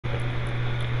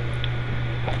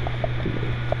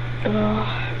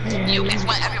You guess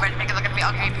what? Everybody think they're gonna be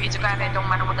ugly pizza grab. It don't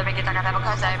matter what the biggest I got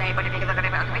because everybody think they're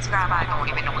gonna be ugly pizza grab. I don't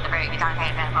even know what the very guitar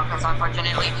can because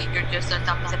unfortunately you're just a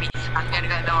dumb piece of meat. I'm gonna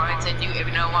go know and send you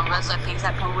even though I'm just a piece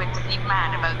of poo and to be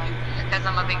mad about you because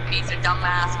I'm a big piece of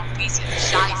dumbass piece of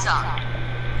shite up.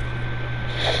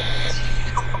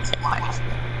 What?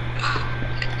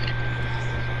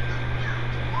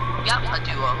 Yep, a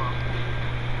duo.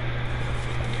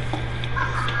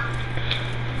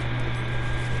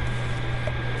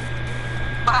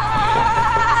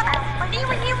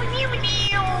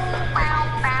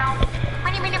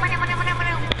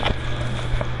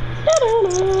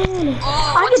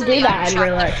 I can do that in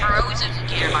real life. Frozen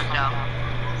gear window.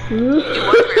 You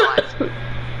would realize.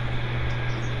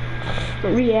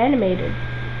 Reanimated.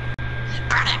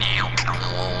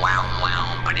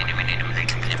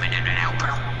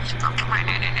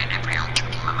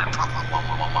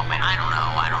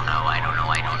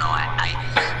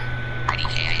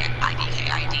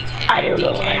 I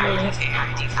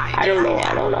don't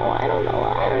know.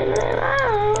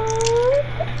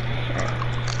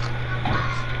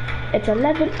 It's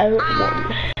 11:01.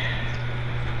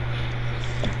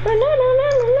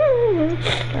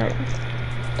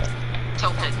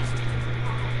 Tilted.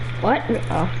 What?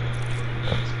 Oh.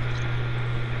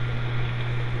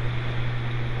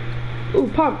 Ooh,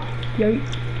 pump. Yo.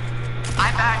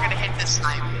 I'm not gonna hit this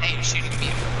time. Hey, it's shooting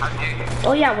me. How dare you?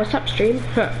 Oh yeah, what's up, stream?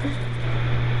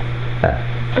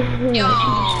 Yo!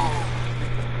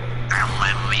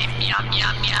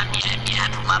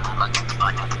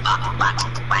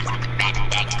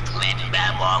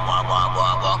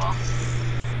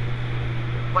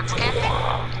 What's camping?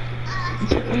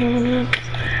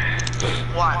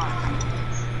 What?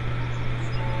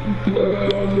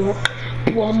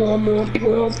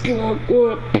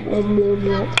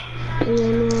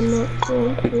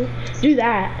 Do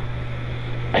that.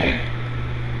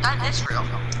 That is real.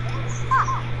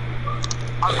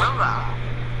 Aurora.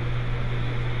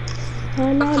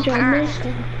 Let's go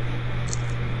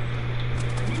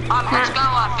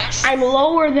fish. I'm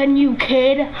lower than you,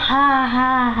 kid. Ha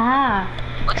ha ha.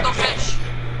 Let's go fish.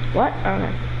 What?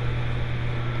 Okay.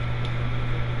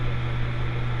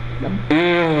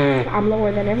 I'm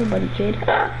lower than everybody, kid. Oh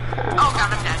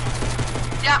god, I'm dead.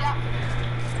 Yep.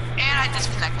 And I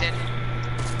disconnected.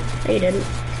 No, you didn't.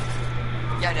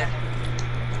 Yeah, I did.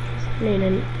 No, you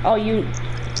didn't. Oh, you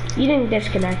didn't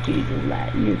disconnect. You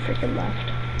freaking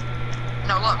left.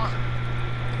 No, look.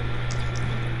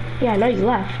 Yeah, I know you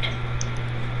left.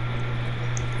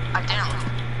 I didn't.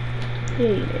 Yeah,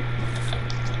 you did.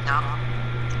 No.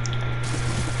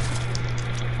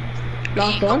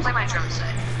 Lost Go one? play my drum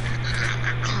set.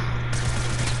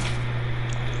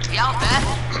 Yeah, I'll bet.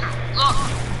 Look,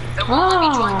 it won't let me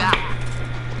join back.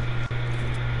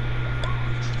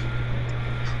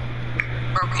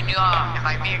 Bro, can you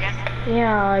invite me again?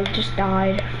 Yeah, I just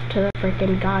died to the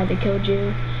freaking guy that killed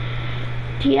you.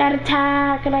 He had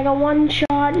attack and I got one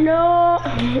shot. No.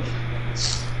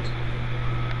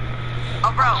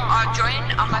 Oh, bro,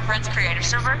 join on my friend's creative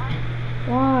server.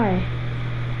 Why?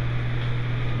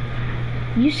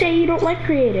 You say you don't like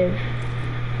creative.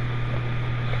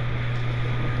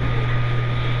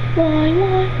 Why?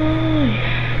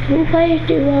 Can we play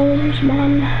duos,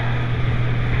 man?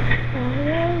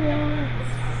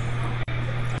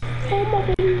 Oh my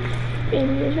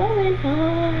baby is rolling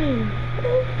fine.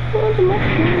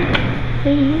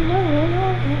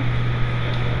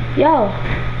 Yo,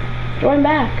 join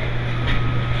back.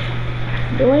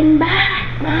 Join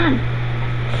back, man.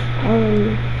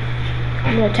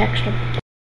 I'm gonna text him.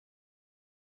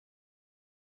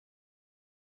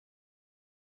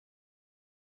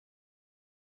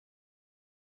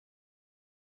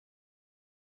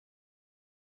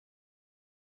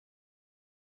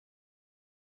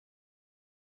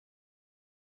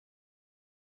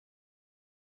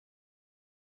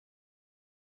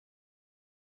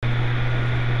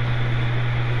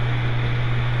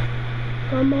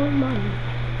 Come on, man.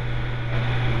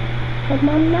 Come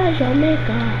on, now,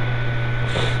 Jamaica.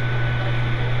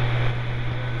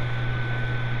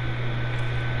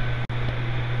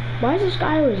 Why does this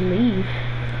guy always leave?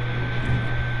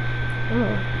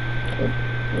 Oh, it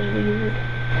was weird.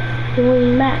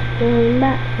 Going back.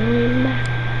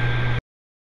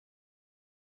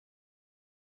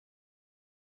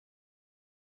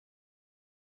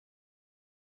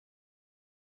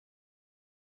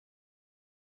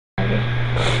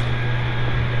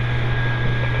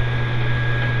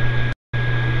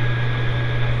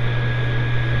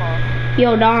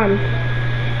 Yo, Don.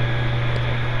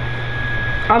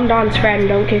 I'm Don's friend,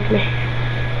 don't kick me.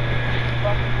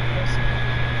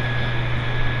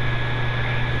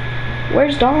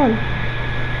 Where's Dawn?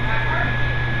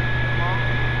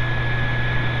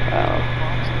 Oh.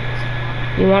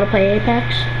 You want to play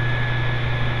Apex?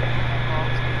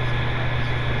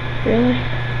 Really?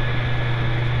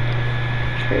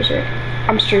 Tracer.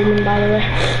 I'm streaming, by the way.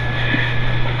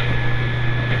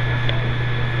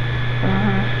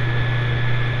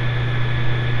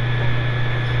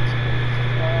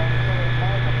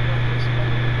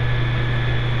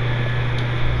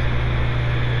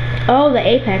 Oh, the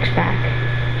Apex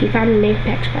pack. He found an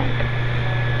Apex pack.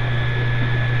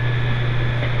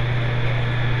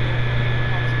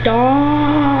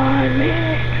 Dawn,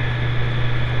 man.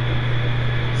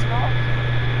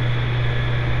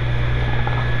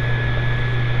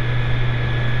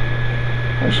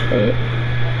 Oh shit.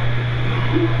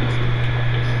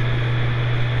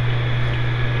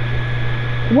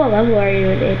 What level are you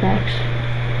in Apex?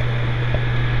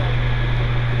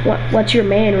 What's your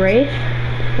main, Wraith?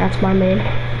 That's my main.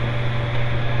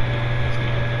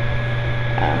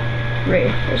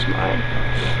 Wraith is mine.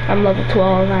 I'm level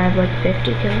 12, I have like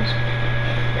 50 kills.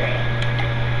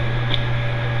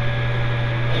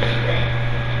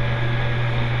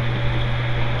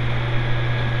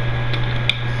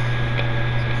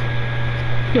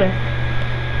 Yeah.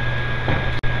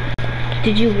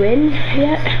 Did you win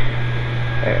yet?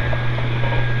 Or,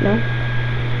 no?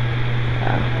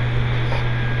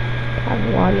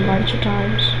 I've won a bunch of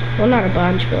times. Well, not a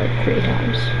bunch, but like 3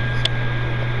 times.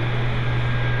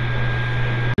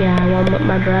 Yeah, I won with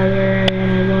my brother,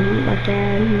 and I won with my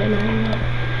friend, and I won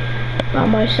by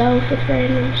myself with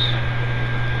randoms.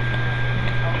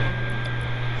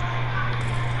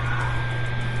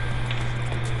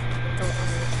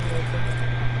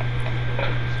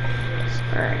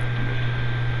 Alright.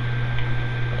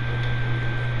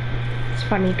 It's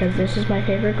funny because this is my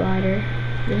favorite glider.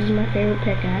 This is my favorite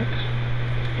pickaxe.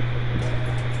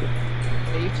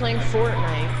 Are you playing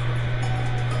Fortnite?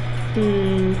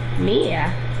 Me,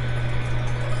 yeah.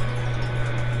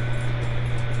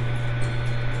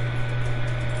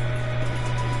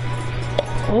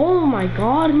 Oh my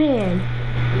god, man.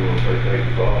 You want to play take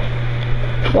the ball?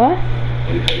 What?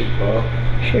 You take the ball?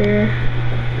 Sure.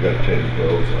 You got 10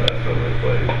 kills last time I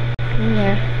played.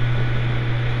 Yeah.